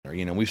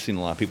We've seen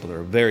a lot of people that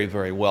are very,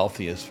 very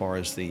wealthy as far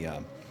as the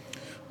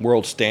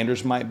world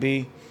standards might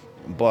be,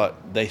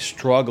 but they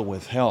struggle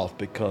with health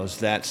because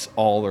that's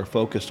all they're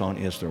focused on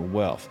is their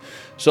wealth.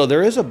 So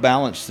there is a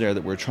balance there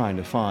that we're trying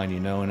to find,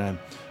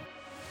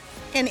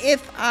 And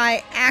if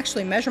I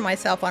actually measure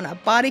myself on a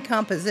body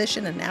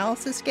composition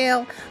analysis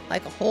scale,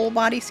 like a whole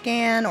body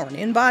scan or an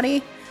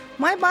in-body,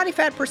 my body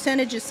fat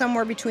percentage is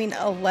somewhere between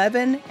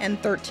 11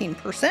 and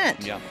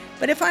 13%. Yeah.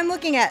 But if I'm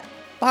looking at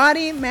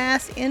body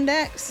mass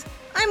index,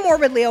 I'm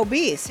morbidly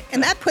obese,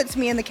 and that puts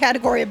me in the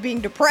category of being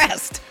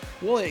depressed.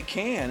 Well, it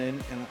can,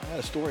 and I had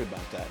a story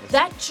about that.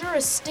 That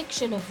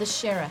jurisdiction of the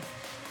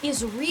sheriff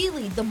is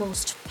really the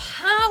most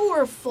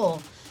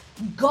powerful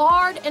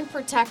guard and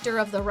protector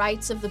of the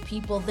rights of the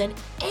people than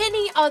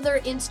any other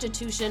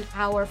institution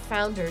our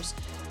founders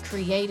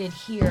created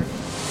here.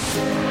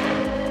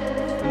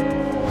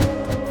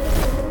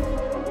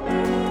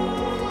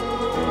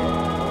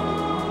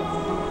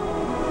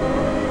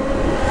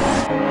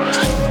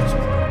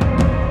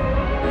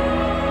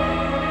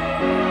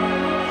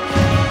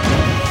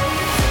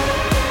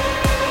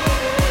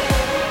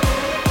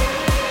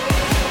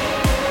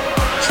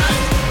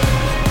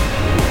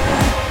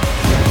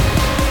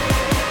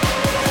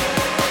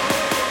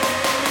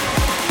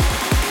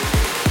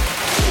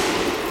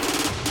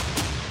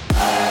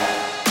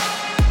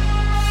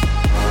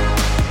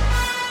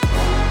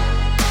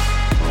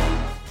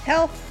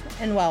 Health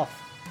and wealth,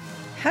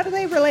 how do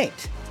they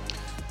relate?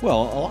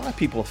 Well, a lot of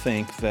people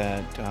think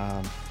that,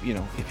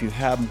 if you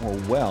have more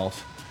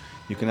wealth,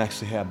 you can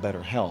actually have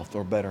better health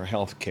or better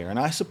health care. And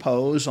I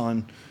suppose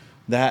on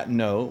that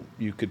note,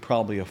 you could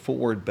probably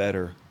afford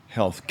better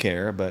health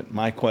care, but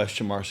my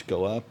question marks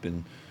go up,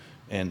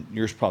 and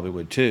yours probably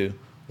would too.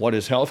 What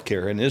is health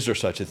care, and is there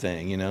such a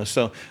thing?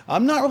 So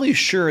I'm not really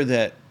sure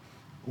that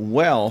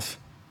wealth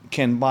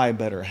can buy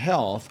better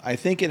health. I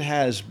think it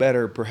has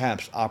better,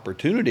 perhaps,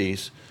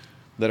 opportunities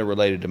that are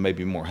related to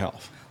maybe more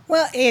health.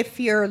 Well, if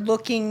you're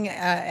looking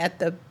at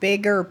the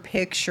bigger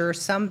picture,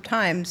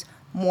 sometimes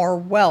more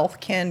wealth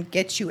can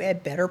get you a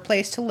better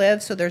place to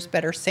live. So there's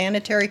better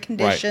sanitary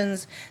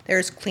conditions, right.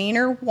 There's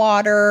cleaner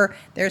water,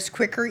 there's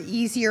quicker,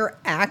 easier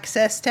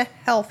access to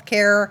health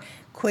care,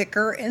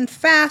 quicker and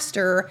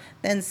faster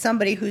than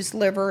somebody who's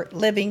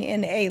living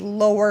in a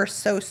lower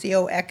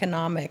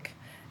socioeconomic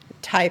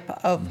type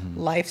of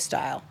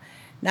lifestyle.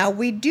 Now,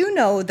 we do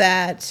know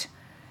that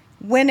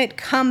when it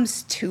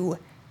comes to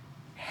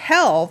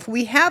health,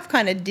 we have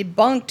kind of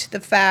debunked the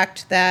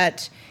fact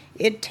that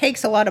it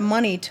takes a lot of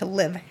money to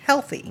live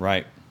healthy.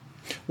 Right.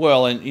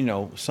 Well,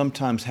 and,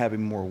 sometimes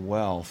having more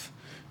wealth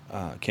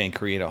can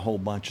create a whole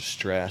bunch of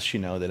stress,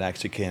 that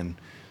actually can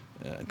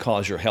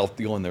cause your health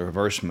to go in the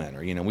reverse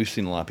manner. We've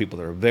seen a lot of people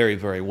that are very,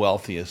 very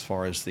wealthy as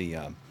far as the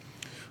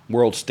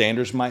world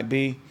standards might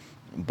be,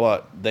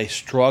 but they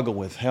struggle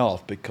with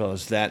health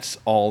because that's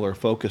all they're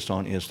focused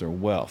on is their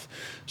wealth.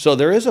 So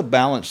there is a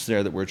balance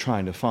there that we're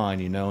trying to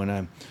find, and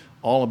I'm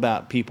all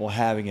about people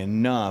having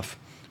enough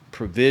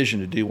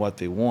provision to do what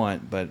they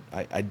want, but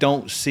I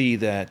don't see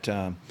that,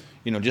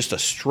 just a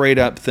straight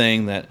up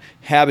thing that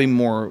having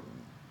more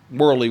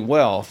worldly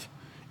wealth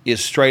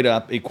is straight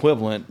up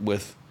equivalent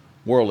with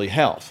worldly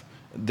health.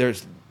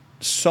 There's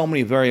so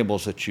many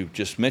variables that you've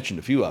just mentioned,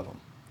 a few of them.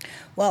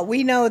 Well,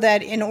 we know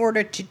that in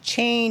order to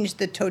change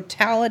the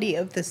totality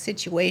of the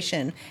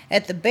situation,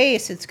 at the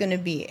base, it's going to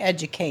be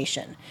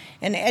education.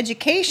 And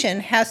education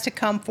has to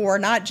come for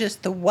not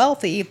just the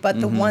wealthy, but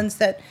the ones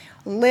that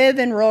live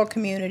in rural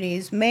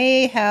communities,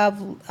 may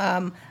have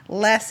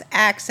less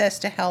access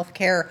to health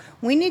care.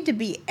 We need to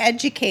be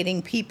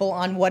educating people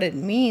on what it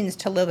means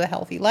to live a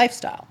healthy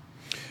lifestyle.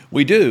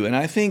 We do, and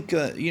I think,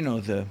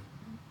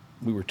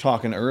 we were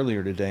talking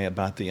earlier today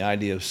about the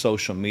idea of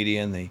social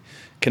media and the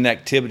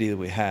connectivity that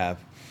we have.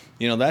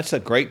 That's a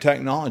great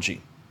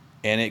technology,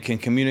 and it can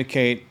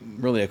communicate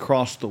really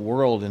across the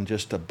world in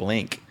just a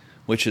blink,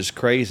 which is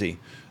crazy.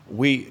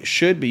 We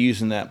should be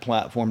using that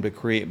platform to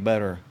create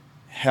better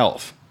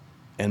health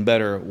and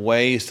better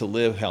ways to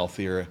live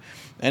healthier,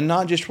 and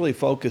not just really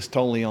focus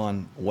totally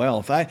on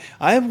wealth. I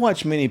have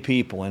watched many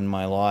people in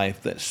my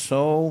life that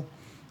so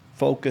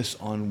focus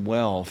on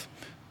wealth,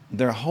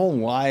 their whole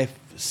life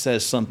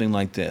says something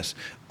like this: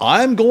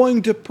 I'm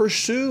going to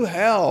pursue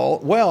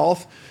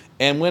wealth,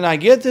 and when I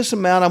get this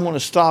amount, I'm going to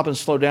stop and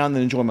slow down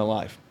and enjoy my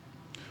life.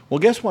 Well,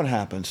 guess what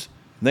happens?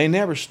 They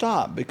never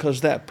stop, because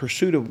that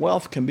pursuit of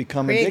wealth can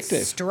become creates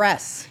addictive.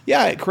 Stress.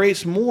 Yeah, it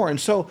creates more. And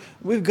so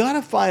we've got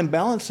to find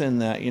balance in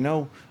that.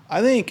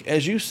 I think,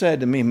 as you said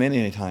to me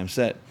many times,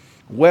 that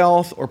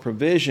wealth or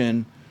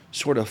provision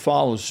sort of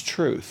follows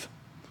truth.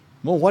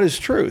 Well, what is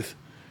truth?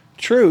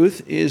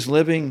 Truth is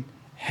living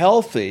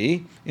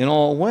healthy in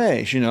all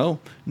ways,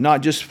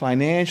 not just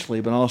financially,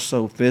 but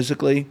also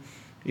physically,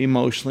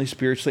 emotionally,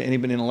 spiritually, and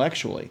even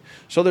intellectually.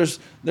 So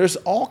there's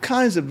all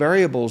kinds of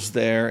variables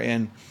there,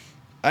 and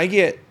I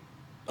get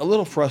a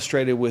little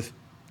frustrated with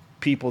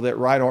people that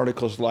write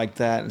articles like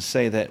that and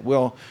say that,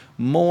 well,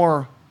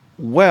 more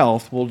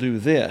wealth will do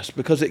this,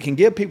 because it can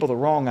give people the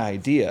wrong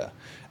idea.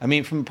 I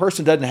mean, from a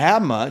person who doesn't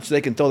have much,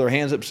 they can throw their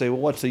hands up and say, well,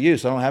 what's the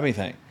use? I don't have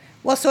anything.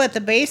 Well, so at the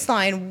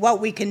baseline,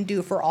 what we can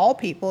do for all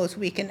people is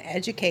we can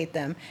educate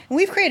them. And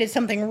we've created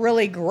something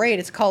really great.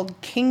 It's called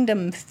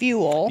Kingdom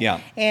Fuel. Yeah.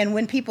 And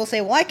when people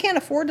say, well, I can't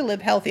afford to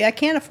live healthy, I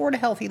can't afford a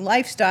healthy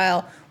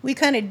lifestyle, we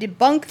kind of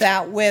debunk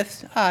that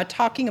with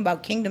talking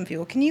about Kingdom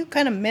Fuel. Can you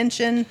kind of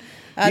mention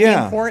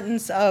the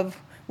importance of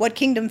what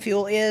Kingdom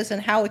Fuel is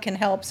and how it can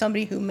help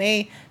somebody who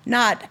may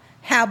not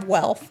have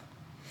wealth?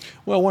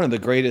 Well, one of the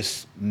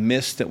greatest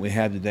myths that we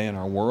have today in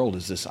our world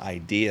is this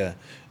idea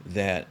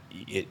that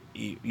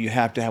you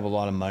have to have a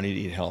lot of money to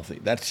eat healthy.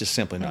 That's just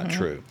simply not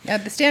true. Yeah,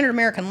 the standard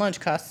American lunch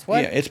costs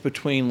what? Yeah, it's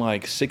between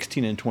like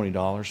 $16 and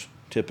 $20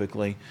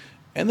 typically,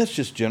 and that's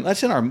just general.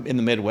 That's in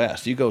the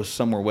Midwest. You go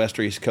somewhere west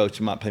or east coast,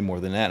 you might pay more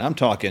than that. I'm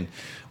talking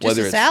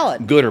whether it's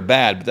salad. Good or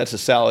bad, but that's a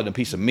salad and a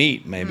piece of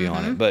meat maybe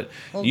on it. But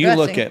you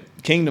look at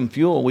Kingdom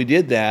Fuel, we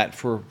did that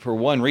for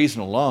one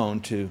reason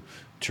alone, to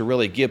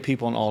really give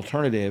people an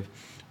alternative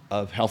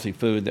of healthy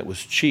food that was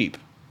cheap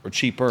or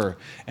cheaper.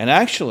 And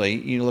actually,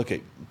 you look at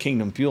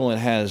Kingdom Fuel, it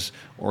has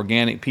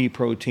organic pea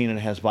protein, and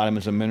it has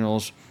vitamins and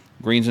minerals,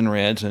 greens and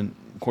reds, and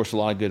of course a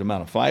lot of good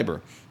amount of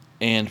fiber.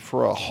 And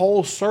for a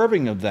whole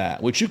serving of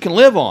that, which you can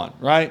live on,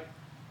 right?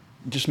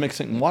 Just mix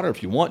it in water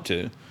if you want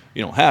to.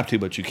 You don't have to,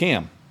 but you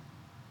can.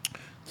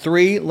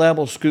 3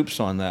 level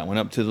scoops on that one,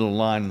 up to the little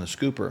line in the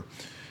scooper.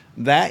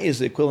 That is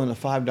the equivalent of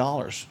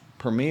 $5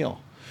 per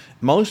meal.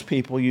 Most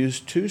people use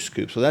 2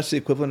 scoops, so that's the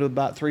equivalent of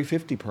about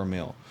 $3.50 per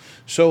meal.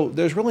 So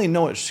there's really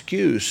no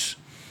excuse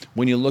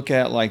when you look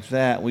at it like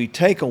that. We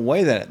take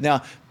away that.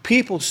 Now,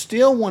 people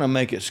still want to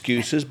make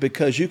excuses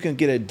because you can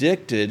get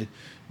addicted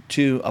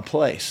to a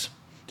place.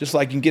 Just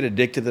like you can get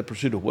addicted to the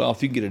pursuit of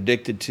wealth, you can get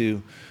addicted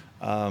to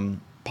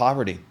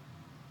poverty.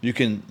 You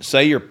can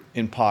say you're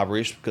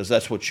impoverished because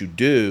that's what you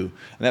do,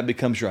 and that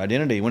becomes your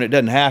identity when it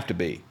doesn't have to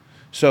be.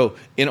 So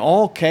in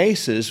all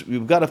cases,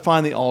 we've got to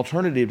find the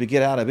alternative to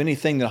get out of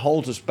anything that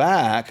holds us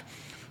back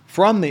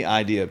from the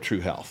idea of true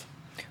health.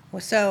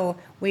 Well, so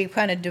we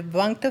kind of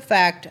debunk the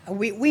fact,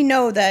 we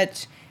know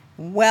that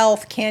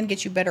wealth can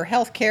get you better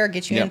health care,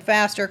 get you in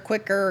faster,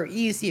 quicker,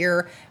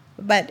 easier,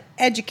 but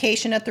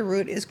education at the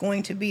root is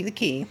going to be the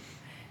key.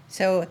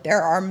 So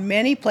there are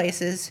many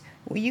places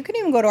where you can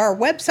even go to our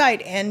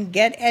website and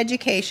get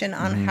education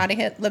on how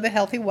to live a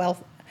healthy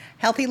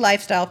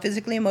lifestyle,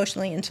 physically,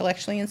 emotionally,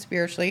 intellectually, and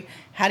spiritually,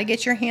 how to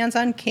get your hands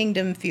on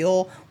Kingdom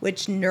Fuel,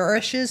 which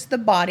nourishes the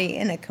body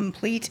in a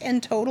complete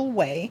and total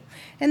way.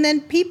 And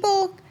then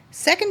people,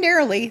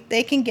 secondarily,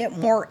 they can get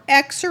more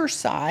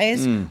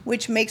exercise,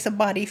 which makes a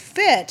body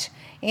fit.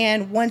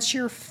 And once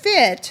you're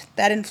fit,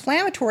 that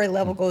inflammatory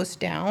level goes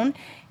down,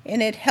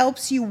 and it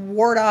helps you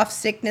ward off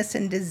sickness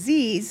and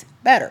disease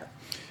better.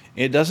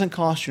 It doesn't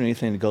cost you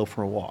anything to go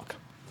for a walk.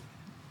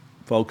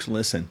 Folks,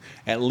 listen,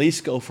 at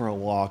least go for a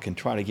walk and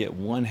try to get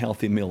one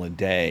healthy meal a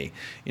day.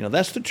 You know,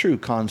 that's the true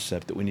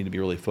concept that we need to be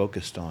really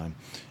focused on.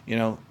 You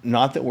know,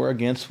 not that we're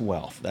against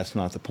wealth. That's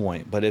not the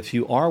point. But if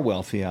you are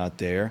wealthy out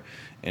there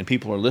and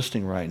people are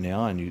listening right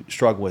now and you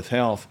struggle with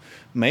health,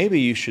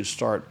 maybe you should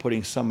start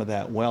putting some of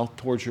that wealth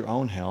towards your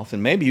own health.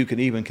 And maybe you could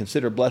even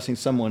consider blessing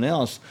someone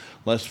else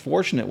less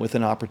fortunate with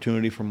an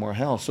opportunity for more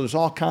health. So there's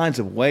all kinds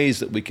of ways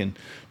that we can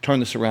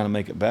turn this around and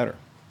make it better.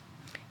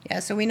 Yeah,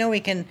 so we know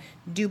we can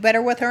do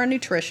better with our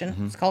nutrition.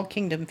 It's called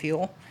Kingdom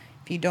Fuel.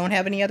 If you don't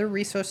have any other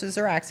resources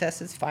or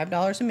access, it's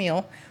 $5 a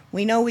meal.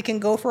 We know we can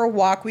go for a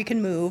walk, we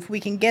can move, we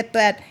can get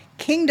that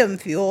Kingdom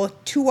Fuel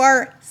to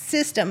our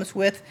systems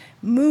with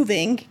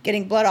moving,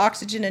 getting blood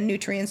oxygen and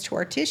nutrients to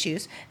our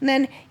tissues. And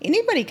then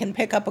anybody can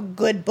pick up a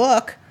good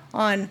book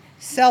on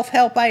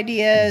self-help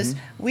ideas.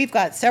 We've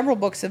got several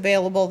books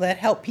available that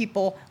help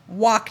people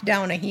walk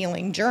down a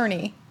healing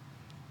journey.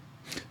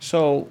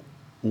 So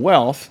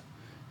wealth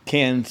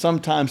can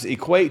sometimes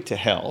equate to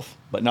health,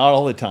 but not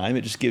all the time.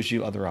 It just gives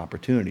you other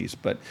opportunities.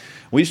 But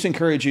we just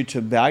encourage you to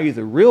value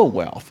the real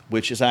wealth,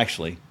 which is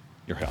actually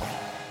your health.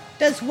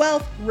 Does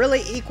wealth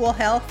really equal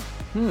health?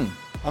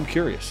 I'm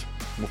curious.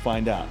 We'll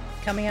find out.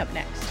 Coming up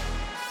next.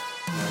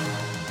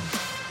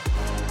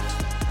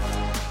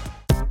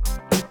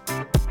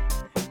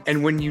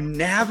 And when you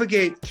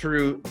navigate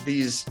through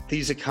these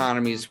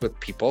economies with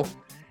people,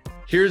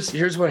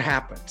 here's what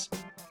happens.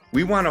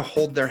 We want to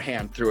hold their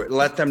hand through it,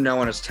 let them know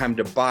when it's time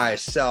to buy,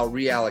 sell,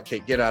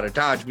 reallocate, get out of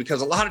Dodge.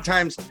 Because a lot of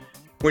times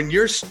when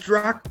you're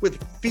struck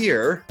with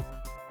fear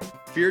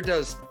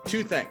does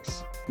 2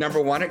 things.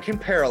 Number 1, it can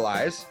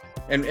paralyze,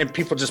 and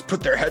people just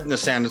put their head in the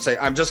sand and say,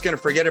 I'm just going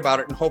to forget about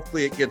it and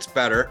hopefully it gets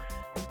better.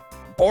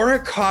 Or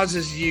it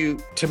causes you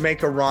to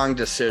make a wrong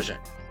decision.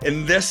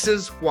 And this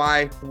is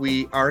why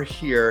we are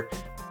here,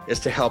 is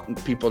to help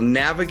people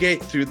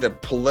navigate through the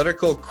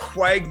political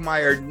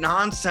quagmire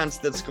nonsense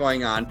that's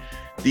going on,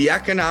 the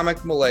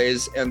economic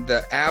malaise, and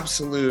the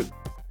absolute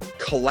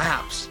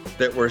collapse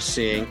that we're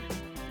seeing.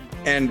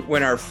 And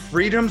when our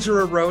freedoms are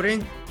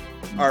eroding,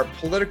 our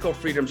political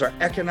freedoms, our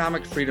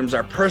economic freedoms,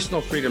 our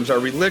personal freedoms, our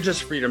religious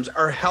freedoms,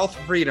 our health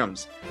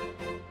freedoms,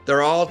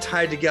 they're all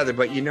tied together.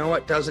 But you know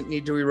what doesn't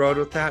need to erode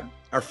with that?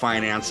 Our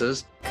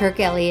finances.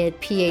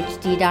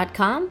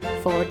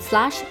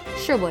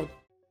 KirkElliottPhD.com/Sherwood.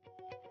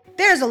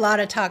 There's a lot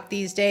of talk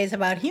these days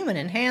about human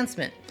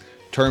enhancement.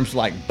 Terms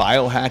like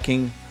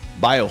biohacking,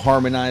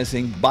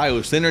 bioharmonizing,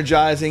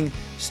 biosynergizing,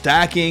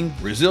 stacking,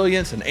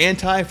 resilience, and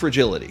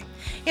anti-fragility.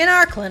 In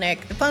our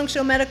clinic, the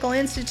Functional Medical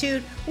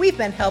Institute, we've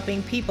been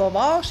helping people of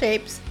all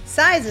shapes,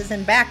 sizes,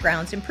 and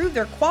backgrounds improve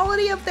their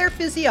quality of their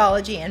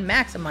physiology and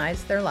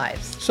maximize their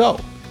lives. So,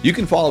 you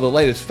can follow the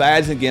latest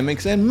fads and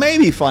gimmicks and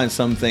maybe find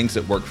some things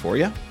that work for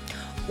you.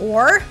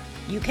 Or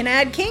you can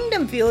add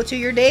Kingdom Fuel to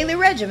your daily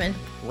regimen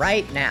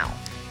right now.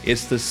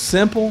 It's the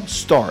simple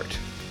start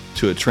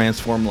to a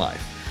transformed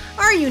life.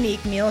 Our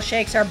unique meal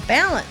shakes are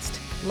balanced,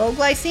 low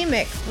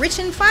glycemic, rich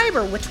in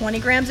fiber with 20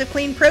 grams of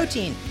clean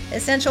protein,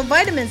 essential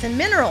vitamins and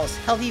minerals,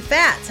 healthy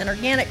fats, and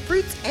organic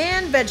fruits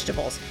and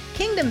vegetables.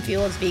 Kingdom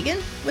Fuel is vegan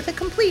with a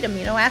complete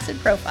amino acid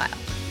profile.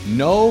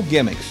 No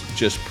gimmicks,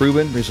 just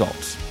proven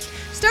results.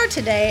 Start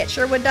today at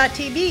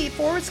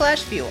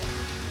sherwood.tv/fuel.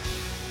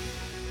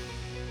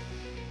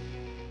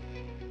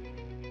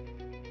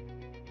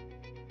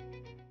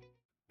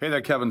 Hey there,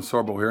 Kevin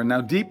Sorbo here.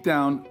 Now, deep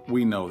down,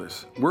 we know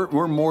this.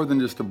 We're more than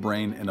just a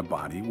brain and a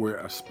body. We're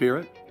a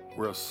spirit,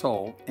 we're a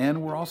soul,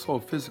 and we're also a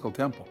physical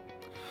temple.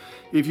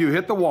 If you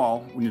hit the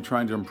wall when you're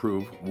trying to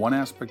improve one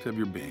aspect of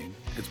your being,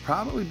 it's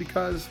probably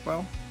because,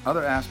 well,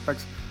 other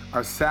aspects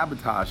are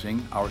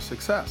sabotaging our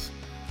success.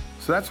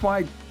 So that's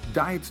why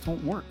diets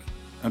don't work.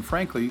 And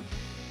frankly,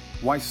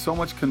 why so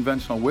much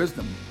conventional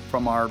wisdom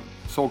from our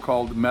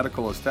so-called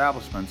medical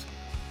establishments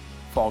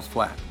falls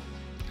flat.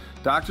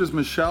 Doctors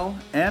Michelle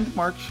and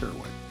Mark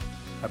Sherwood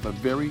have a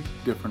very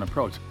different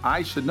approach.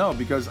 I should know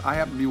because I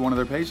happen to be one of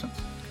their patients.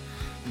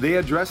 They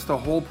address the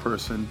whole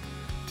person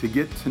to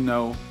get to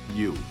know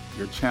you,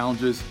 your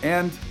challenges,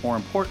 and more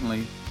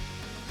importantly,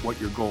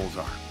 what your goals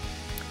are.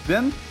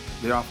 Then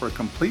they offer a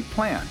complete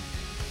plan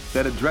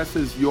that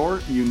addresses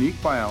your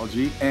unique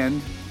biology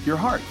and your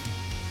heart.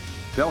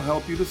 They'll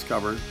help you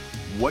discover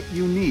what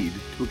you need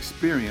to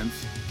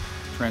experience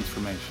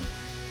transformation.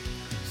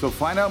 So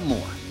find out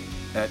more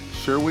at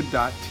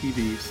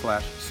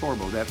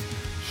sherwood.tv/sorbo. That's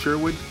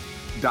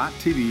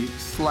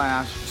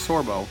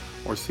sherwood.tv/sorbo,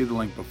 or see the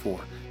link before.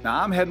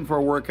 Now, I'm heading for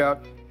a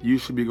workout. You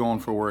should be going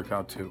for a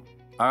workout too.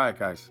 All right,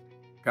 guys.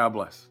 God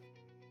bless.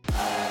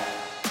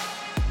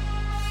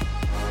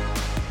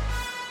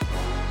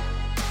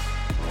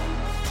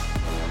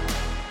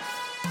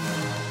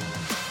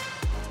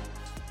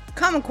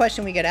 Common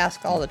question we get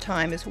asked all the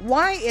time is,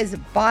 why is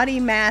body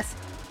mass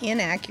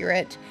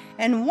inaccurate,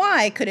 and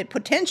why could it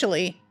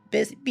potentially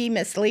be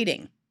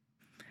misleading?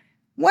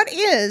 What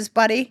is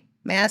body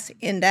mass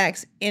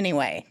index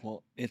anyway?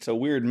 Well, it's a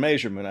weird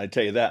measurement, I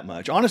tell you that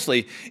much.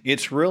 Honestly,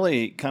 it's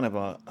really kind of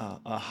a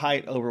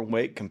height over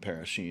weight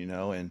comparison,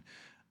 and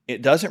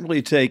it doesn't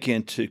really take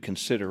into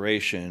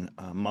consideration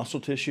muscle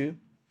tissue.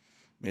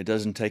 It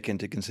doesn't take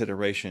into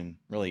consideration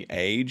really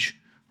age,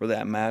 for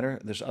that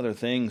matter. There's other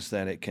things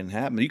that it can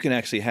happen. You can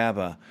actually have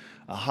a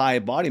high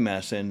body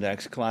mass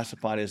index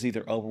classified as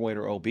either overweight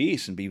or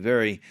obese and be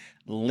very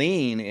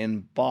lean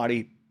in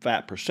body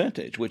fat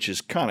percentage, which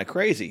is kind of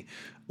crazy.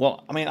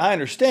 Well, I mean, I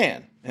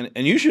understand, and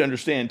you should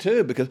understand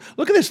too, because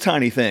look at this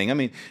tiny thing. I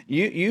mean,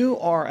 you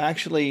are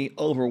actually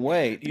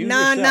overweight. You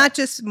yourself, not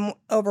just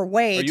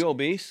overweight. Are you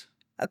obese?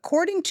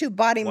 According to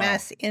Body Wow.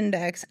 Mass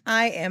Index,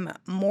 I am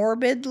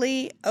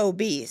morbidly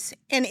obese.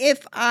 And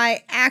if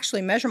I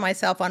actually measure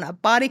myself on a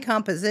body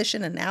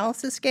composition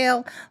analysis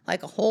scale,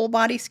 like a whole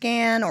body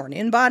scan or an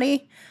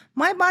in-body,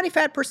 my body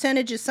fat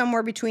percentage is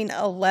somewhere between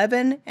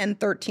 11 and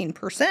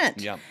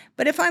 13%. Yeah.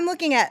 But if I'm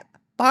looking at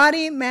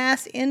Body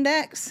Mass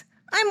Index,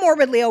 I'm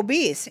morbidly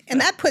obese. And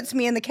that puts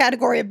me in the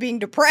category of being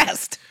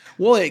depressed.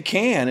 Well, it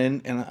can,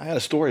 and I had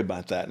a story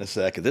about that in a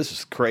second. This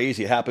is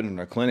crazy. It happened in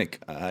our clinic,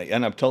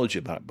 and I've told you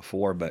about it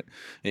before, but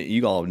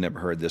you all have never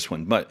heard this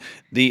one. But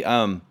the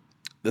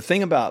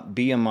thing about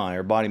BMI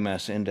or body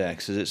mass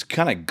index is it's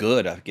kind of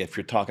good if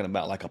you're talking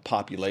about like a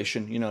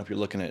population. If you're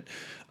looking at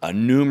a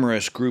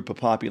numerous group of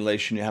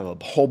population, you have a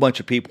whole bunch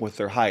of people with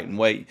their height and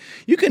weight.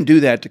 You can do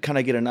that to kind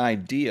of get an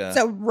idea. It's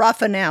a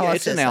rough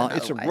analysis.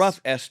 It's a rough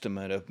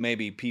estimate of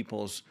maybe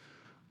people's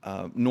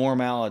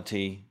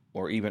normality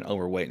or even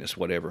overweightness,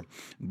 whatever.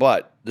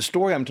 But the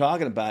story I'm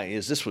talking about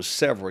is this was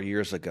several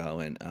years ago,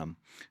 and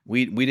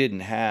we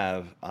didn't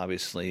have,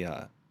 obviously,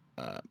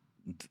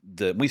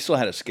 we still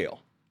had a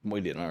scale.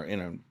 We did.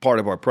 Part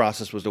of our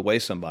process was to weigh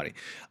somebody.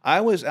 I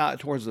was out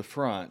towards the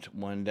front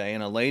one day,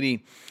 and a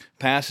lady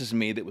passes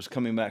me that was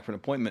coming back for an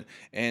appointment,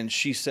 and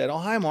she said, "Oh,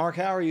 hi, Mark,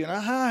 how are you?"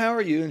 And "Hi, how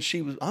are you?" And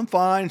 "I'm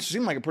fine." She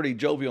seemed like a pretty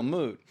jovial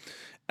mood.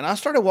 And I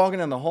started walking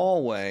down the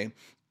hallway,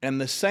 and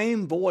the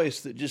same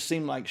voice that just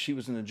seemed like she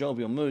was in a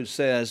jovial mood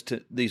says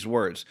to these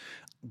words,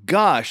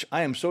 "Gosh,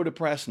 I am so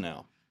depressed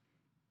now."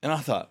 And I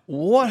thought,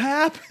 what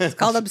happened? It's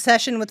called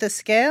obsession with the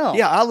scale.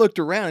 Yeah, I looked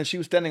around, and she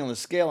was standing on the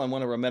scale, and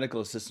one of our medical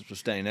assistants was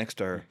standing next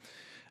to her.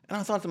 And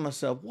I thought to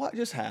myself, what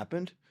just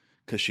happened?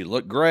 Because she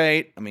looked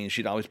great. I mean,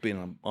 she'd always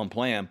been on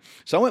plan.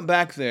 So I went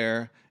back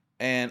there,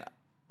 and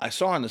I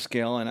saw her on the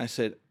scale, and I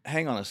said,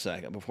 hang on a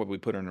second before we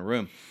put her in the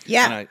room.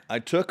 Yeah. And I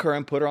took her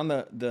and put her on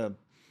the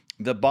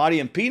the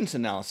body impedance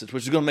analysis,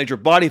 which is going to measure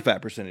body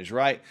fat percentage,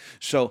 right?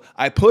 So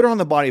I put her on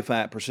the body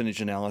fat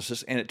percentage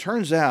analysis, and it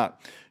turns out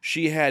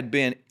she had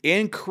been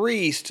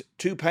increased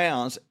 2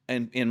 pounds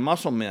in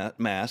muscle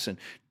mass and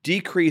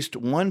decreased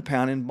 1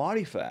 pound in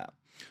body fat.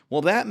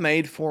 Well, that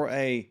made for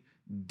a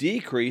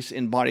decrease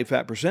in body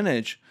fat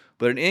percentage,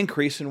 but an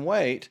increase in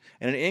weight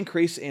and an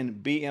increase in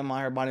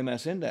BMI or body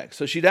mass index.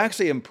 So she'd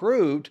actually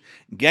improved,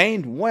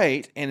 gained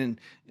weight, and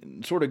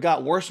sort of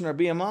got worse in her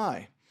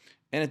BMI.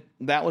 And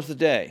that was the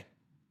day.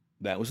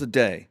 That was the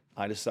day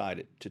I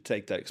decided to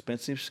take that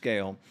expensive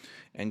scale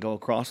and go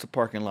across the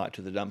parking lot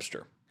to the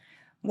dumpster.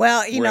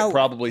 Well, where it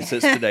probably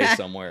sits today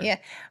somewhere. Yeah.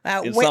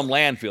 In some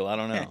landfill, I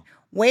don't know.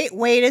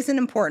 Weight is an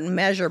important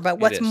measure, but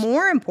what's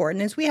more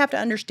important is we have to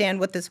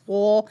understand what this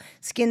whole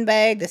skin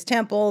bag, this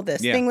temple,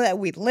 this thing that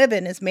we live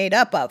in is made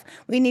up of.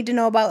 We need to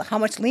know about how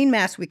much lean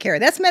mass we carry.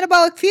 That's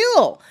metabolic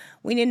fuel.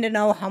 We need to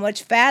know how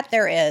much fat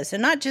there is,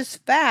 and not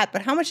just fat,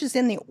 but how much is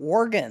in the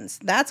organs.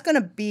 That's going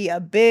to be a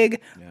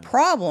big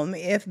problem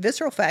if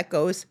visceral fat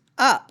goes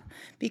up,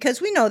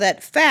 because we know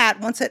that fat,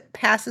 once it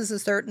passes a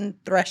certain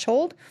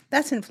threshold,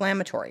 that's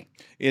inflammatory.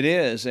 It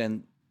is,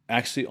 and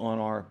actually on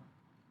our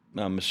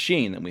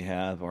machine that we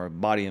have, our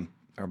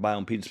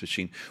bioimpedance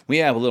machine, we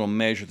have a little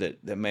measure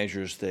that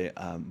measures the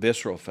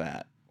visceral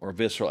fat or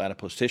visceral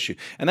adipose tissue,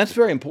 and that's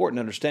very important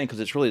to understand because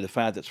it's really the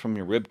fat that's from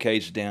your rib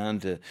cage down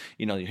to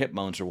your hip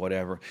bones or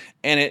whatever,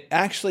 and it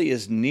actually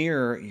is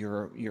near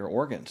your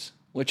organs,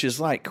 which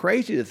is like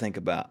crazy to think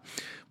about.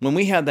 When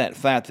we have that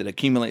fat that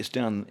accumulates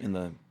down in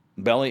the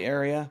belly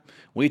area,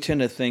 we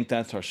tend to think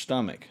that's our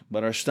stomach,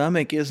 but our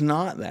stomach is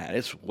not that.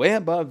 It's way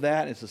above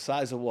that. It's the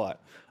size of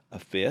what? A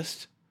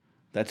fist.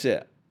 That's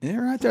it. Yeah,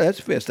 right there. That's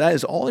a fist. That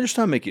is all your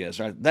stomach is.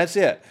 Right? That's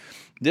it.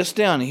 This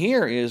down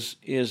here is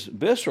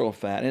visceral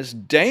fat. And it's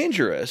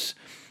dangerous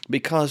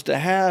because to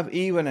have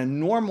even a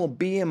normal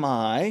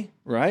BMI,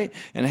 right,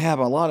 and have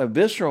a lot of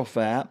visceral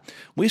fat,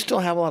 we still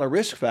have a lot of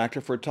risk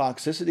factor for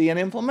toxicity and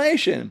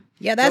inflammation.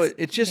 Yeah, that's... So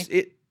it's just...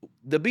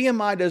 The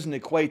BMI doesn't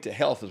equate to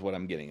health is what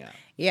I'm getting at.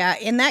 Yeah,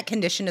 in that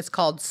condition, it's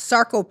called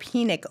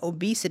sarcopenic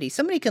obesity.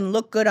 Somebody can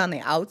look good on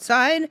the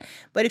outside,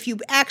 but if you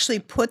actually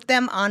put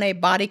them on a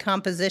body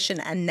composition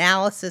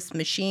analysis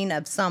machine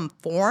of some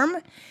form,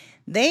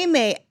 they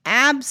may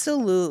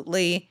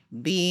absolutely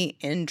be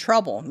in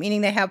trouble,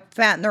 meaning they have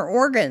fat in their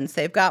organs.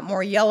 They've got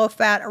more yellow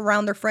fat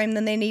around their frame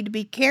than they need to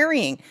be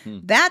carrying.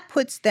 That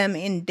puts them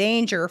in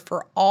danger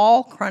for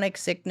all chronic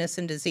sickness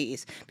and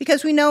disease,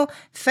 because we know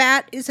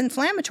fat is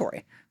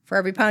inflammatory. For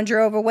every pound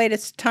you're overweight,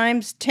 it's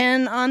times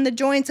 10 on the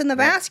joints and the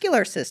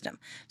vascular system.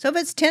 So if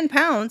it's 10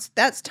 pounds,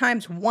 that's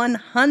times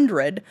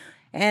 100.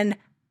 And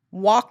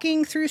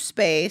walking through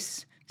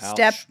space,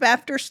 step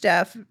after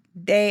step,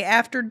 day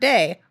after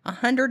day,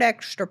 100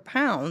 extra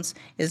pounds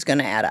is going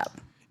to add up.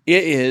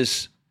 It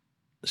is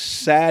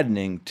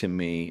saddening to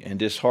me and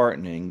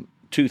disheartening,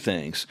 two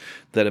things,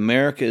 that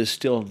America is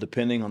still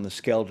depending on the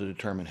scale to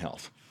determine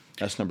health.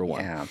 That's number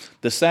one. Yeah.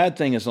 The sad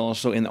thing is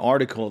also in the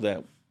article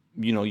that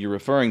you're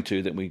referring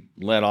to that we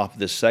led off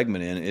this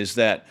segment in, is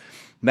that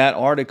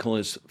article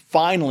is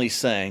finally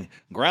saying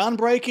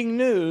groundbreaking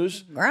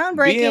news.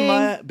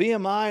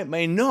 BMI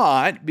may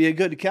not be a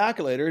good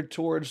calculator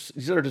towards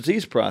these other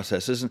disease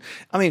processes. And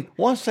I mean,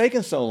 what's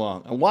taking so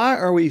long? And why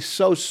are we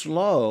so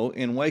slow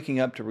in waking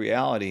up to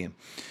reality?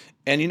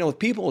 And with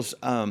people's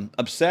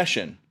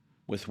obsession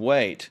with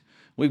weight,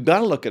 we've got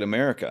to look at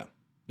America.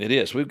 It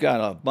is. We've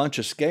got a bunch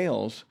of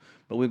scales,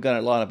 but we've got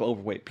a lot of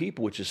overweight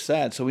people, which is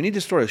sad. So we need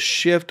to sort of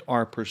shift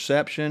our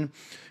perception,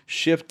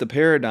 shift the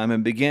paradigm,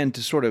 and begin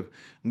to sort of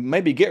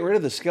maybe get rid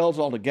of the scales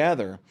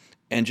altogether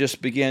and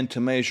just begin to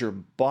measure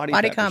body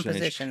fat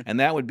composition. And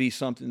that would be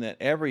something that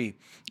every,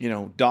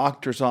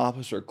 doctor's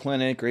office or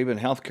clinic or even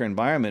healthcare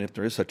environment, if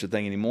there is such a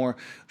thing anymore,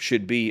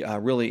 should be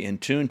really in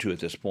tune to at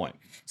this point.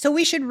 So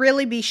we should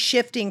really be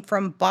shifting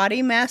from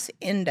body mass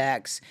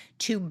index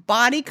to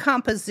body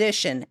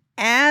composition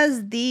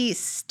as the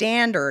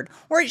standard,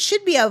 or it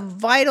should be a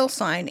vital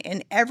sign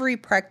in every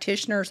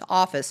practitioner's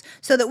office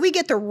so that we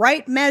get the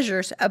right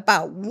measures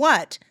about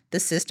what the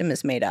system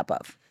is made up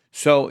of.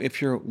 So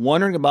if you're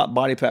wondering about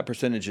body fat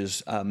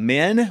percentages,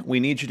 men, we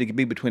need you to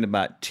be between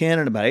about 10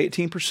 and about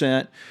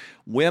 18%.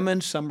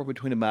 Women, somewhere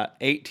between about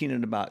 18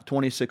 and about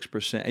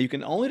 26%. And you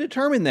can only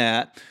determine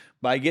that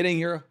by getting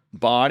your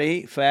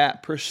body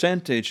fat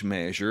percentage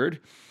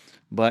measured,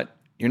 but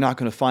you're not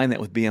going to find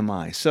that with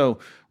BMI. So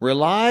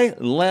rely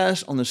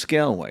less on the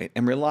scale weight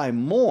and rely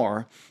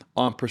more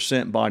on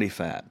percent body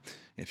fat.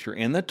 If you're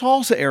in the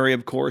Tulsa area,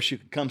 of course, you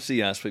can come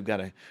see us. We've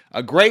got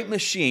a great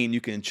machine.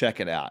 You can check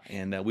it out,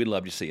 and we'd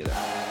love to see you there.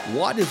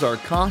 What does our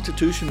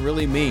Constitution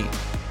really mean?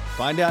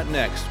 Find out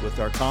next with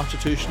our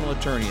constitutional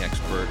attorney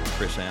expert,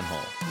 Chris Ann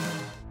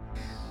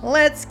Hull.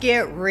 Let's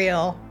get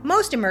real.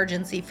 Most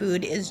emergency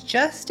food is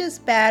just as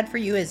bad for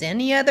you as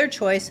any other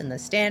choice in the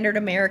standard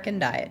American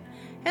diet.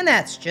 And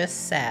that's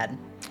just sad.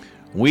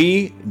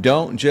 We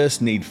don't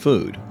just need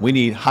food. We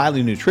need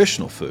highly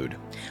nutritional food.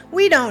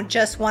 We don't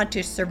just want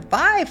to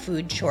survive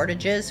food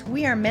shortages.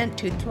 We are meant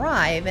to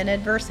thrive in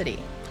adversity.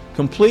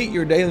 Complete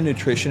your daily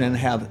nutrition and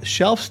have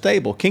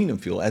shelf-stable Kingdom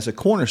Fuel as a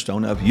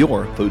cornerstone of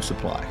your food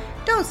supply.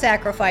 Don't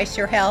sacrifice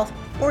your health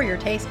or your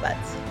taste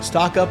buds.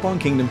 Stock up on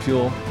Kingdom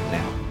Fuel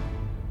now.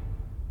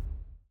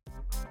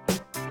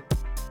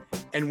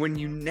 And when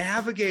you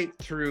navigate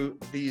through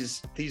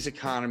these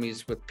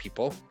economies with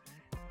people,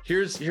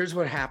 here's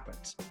what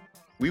happens.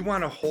 We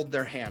want to hold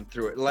their hand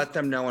through it, let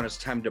them know when it's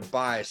time to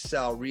buy,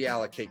 sell,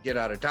 reallocate, get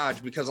out of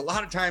Dodge. Because a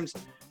lot of times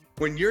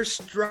when you're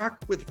struck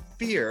with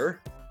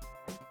fear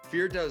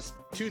does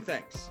two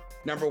things.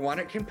 Number one,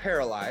 it can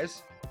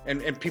paralyze,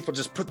 and people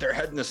just put their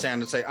head in the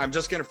sand and say, I'm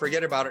just going to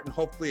forget about it and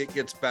hopefully it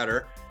gets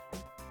better.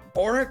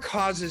 Or it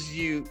causes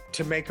you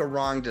to make a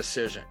wrong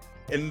decision.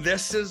 And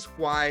this is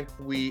why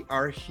we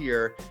are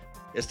here,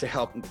 is to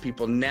help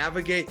people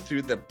navigate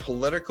through the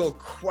political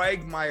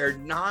quagmire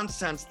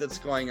nonsense that's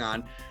going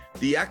on,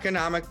 the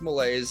economic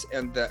malaise,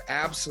 and the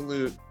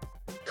absolute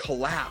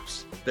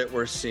collapse that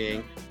we're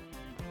seeing.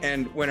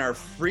 And when our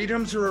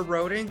freedoms are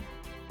eroding,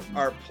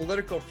 our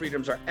political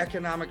freedoms, our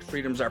economic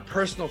freedoms, our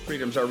personal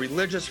freedoms, our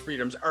religious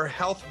freedoms, our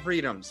health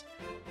freedoms,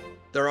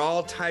 they're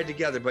all tied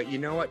together. But you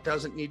know what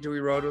doesn't need to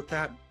erode with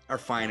that? Our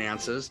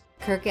finances.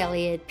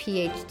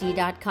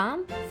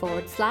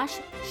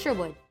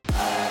 KirkElliottPhD.com/Sherwood.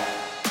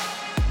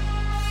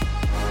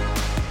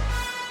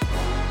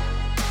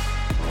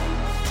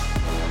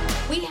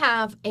 We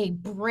have a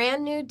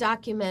brand new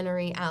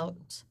documentary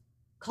out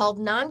called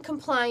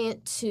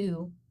Non-Compliant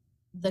to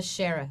the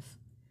Sheriff.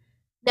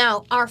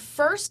 Now, our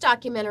first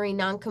documentary,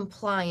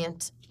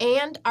 Non-Compliant,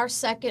 and our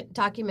second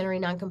documentary,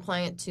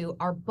 Non-Compliant 2,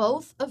 are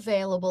both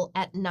available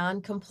at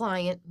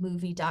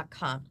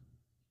noncompliantmovie.com.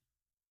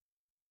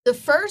 The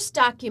first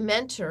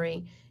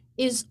documentary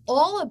is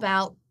all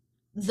about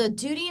the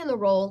duty and the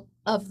role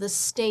of the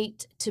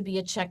state to be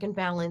a check and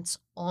balance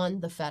on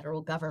the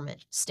federal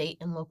government, state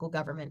and local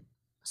government.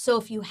 So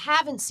if you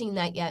haven't seen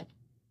that yet,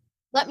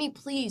 let me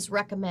please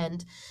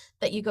recommend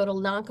that you go to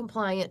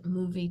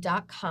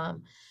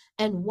noncompliantmovie.com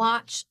and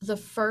watch the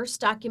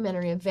first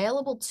documentary,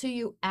 available to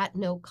you at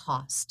no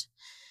cost.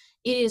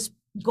 It is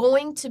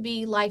going to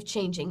be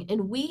life-changing,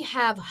 and we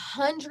have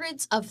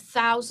hundreds of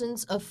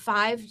thousands of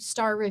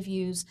 5-star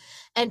reviews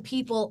and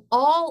people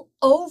all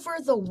over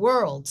the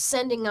world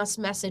sending us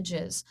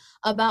messages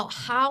about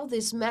how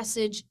this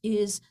message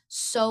is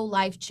so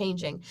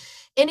life-changing.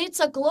 And it's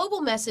a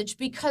global message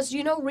because,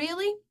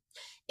 really,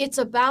 it's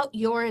about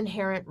your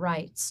inherent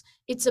rights.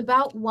 It's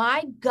about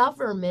why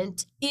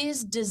government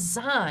is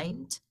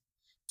designed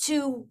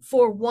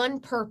for one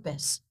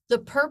purpose. The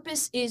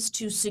purpose is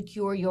to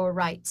secure your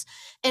rights,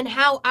 and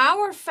how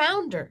our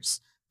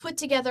founders put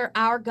together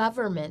our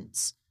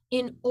governments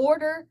in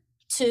order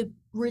to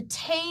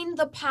retain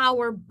the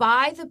power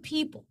by the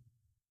people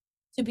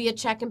to be a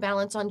check and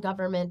balance on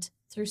government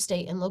through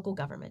state and local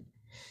government.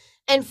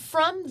 And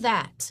from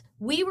that,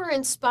 we were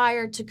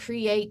inspired to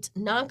create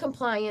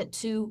Non-Compliant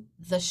to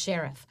the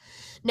Sheriff.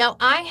 Now,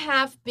 I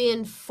have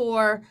been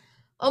for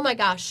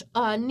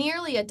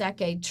nearly a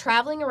decade,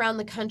 traveling around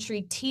the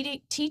country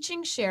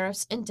teaching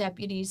sheriffs and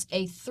deputies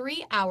a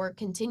 3-hour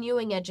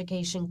continuing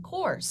education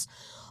course,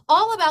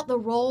 all about the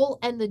role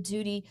and the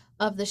duty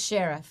of the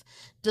sheriff,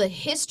 the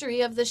history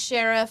of the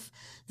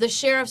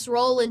sheriff's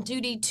role and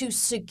duty to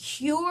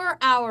secure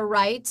our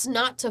rights,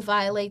 not to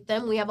violate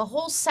them. We have a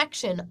whole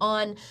section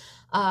on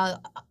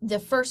the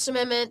First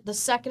Amendment, the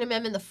Second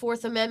Amendment, the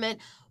Fourth Amendment,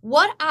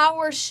 what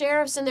our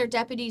sheriffs and their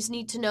deputies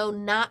need to know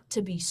not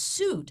to be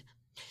sued.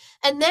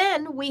 And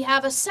then we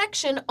have a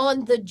section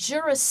on the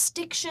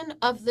jurisdiction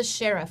of the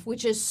sheriff,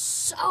 which is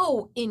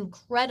so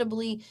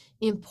incredibly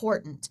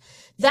important.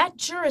 That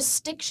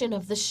jurisdiction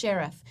of the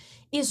sheriff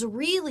is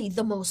really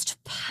the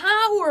most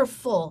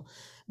powerful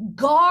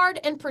guard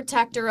and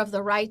protector of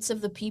the rights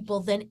of the people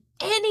than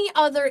any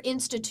other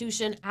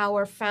institution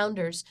our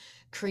founders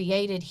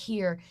created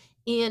here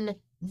in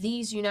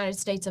these United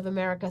States of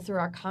America through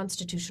our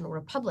constitutional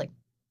republic.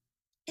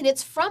 And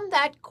it's from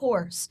that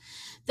course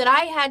that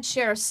I had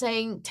sheriffs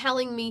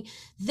telling me,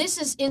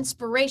 this is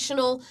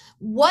inspirational.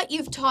 What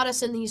you've taught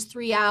us in these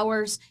 3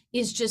 hours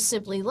is just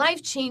simply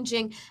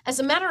life-changing. As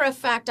a matter of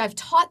fact, I've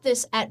taught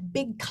this at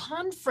big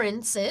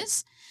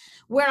conferences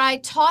where I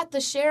taught the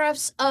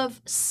sheriffs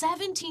of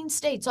 17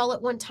 states all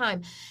at one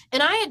time.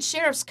 And I had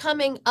sheriffs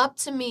coming up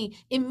to me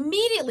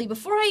immediately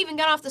before I even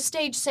got off the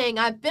stage saying,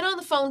 I've been on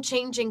the phone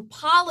changing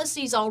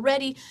policies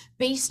already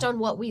based on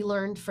what we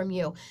learned from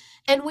you.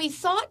 And we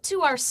thought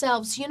to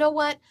ourselves, you know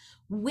what?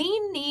 We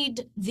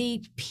need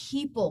the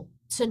people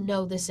to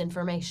know this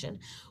information.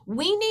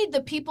 We need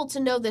the people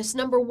to know this,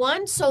 number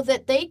one, so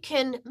that they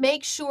can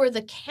make sure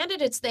the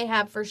candidates they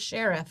have for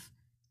sheriff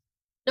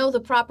know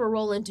the proper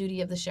role and duty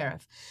of the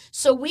sheriff,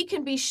 so we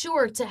can be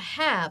sure to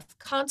have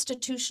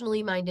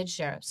constitutionally minded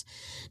sheriffs.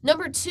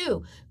 Number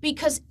two,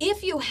 because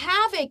if you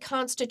have a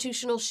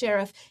constitutional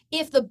sheriff,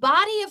 if the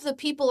body of the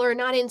people are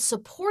not in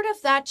support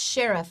of that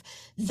sheriff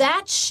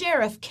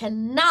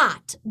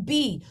cannot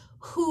be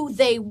who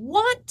they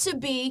want to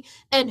be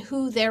and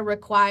who they're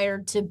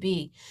required to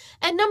be.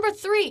 And number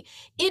three,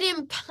 it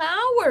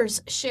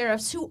empowers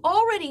sheriffs who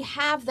already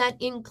have that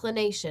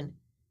inclination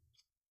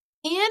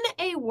In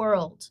a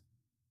world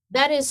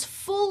that is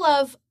full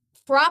of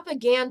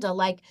propaganda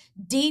like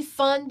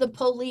defund the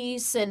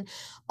police and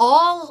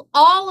all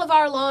of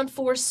our law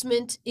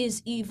enforcement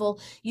is evil,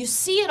 you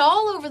see it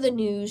all over the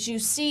news, you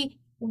see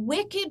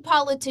wicked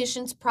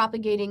politicians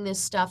propagating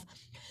this stuff.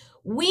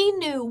 We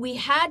knew we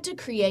had to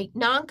create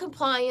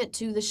non-compliant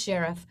to the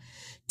sheriff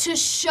to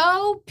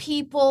show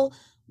people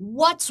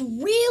what's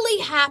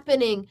really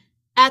happening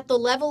at the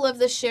level of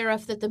the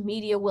sheriff that the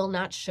media will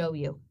not show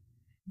you.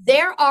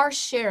 There are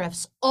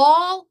sheriffs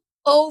all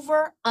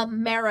over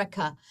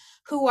America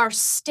who are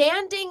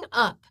standing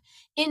up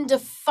in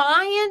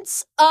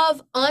defiance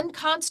of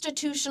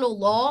unconstitutional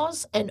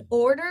laws and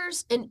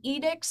orders and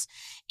edicts,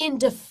 in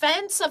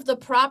defense of the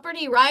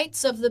property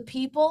rights of the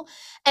people,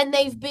 and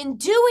they've been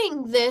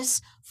doing this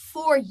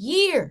for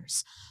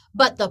years.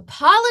 But the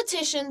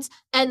politicians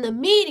and the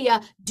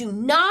media do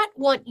not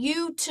want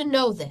you to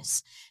know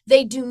this.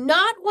 They do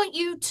not want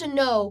you to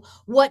know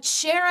what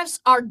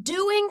sheriffs are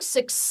doing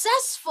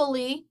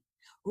successfully,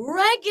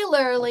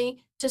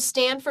 regularly, to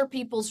stand for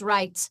people's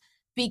rights,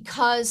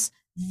 because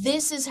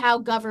this is how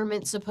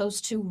government's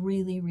supposed to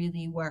really,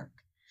 really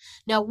work.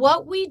 Now,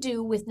 what we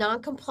do with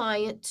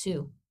non-compliant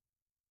 2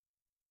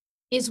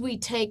 is we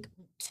take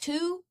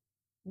 2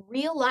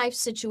 real-life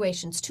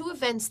situations, 2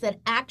 events that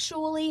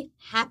actually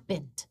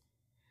happened.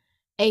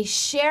 A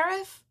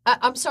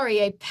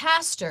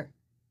pastor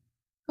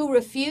who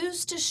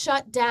refused to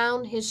shut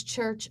down his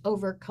church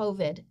over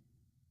COVID,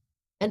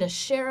 and a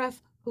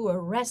sheriff who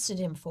arrested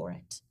him for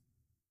it.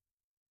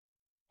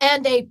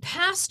 And a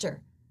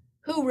pastor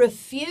who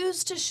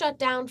refused to shut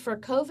down for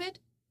COVID,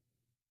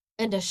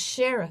 and a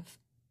sheriff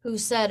who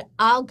said,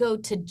 I'll go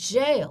to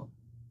jail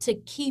to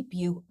keep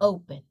you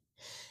open.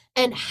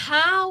 And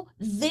how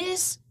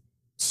this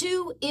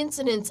 2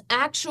 incidents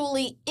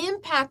actually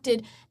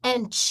impacted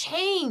and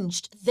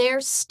changed their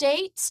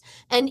states,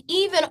 and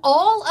even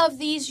all of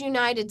these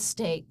United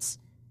States,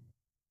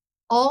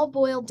 all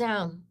boiled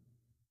down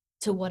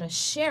to what a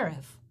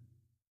sheriff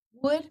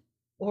would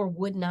or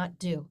would not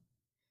do.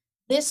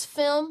 This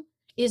film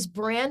is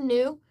brand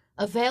new,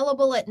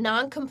 available at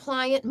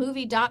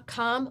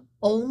noncompliantmovie.com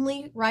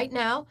only right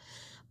now.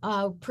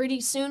 Pretty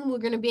soon we're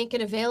going to make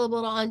it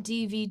available on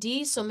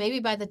DVD, so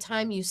maybe by the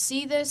time you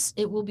see this,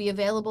 it will be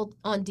available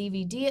on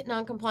DVD at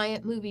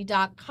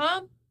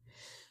noncompliantmovie.com.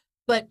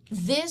 But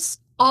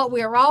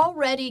we're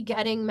already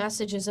getting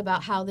messages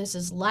about how this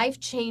is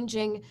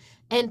life-changing.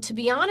 And to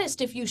be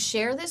honest, if you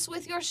share this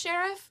with your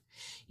sheriff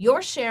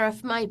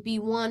might be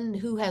one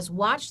who has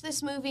watched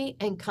this movie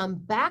and come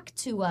back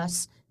to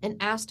us and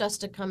asked us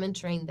to come and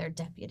train their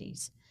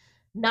deputies.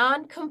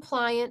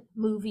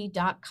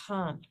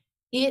 noncompliantmovie.com.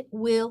 It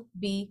will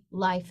be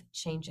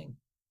life-changing.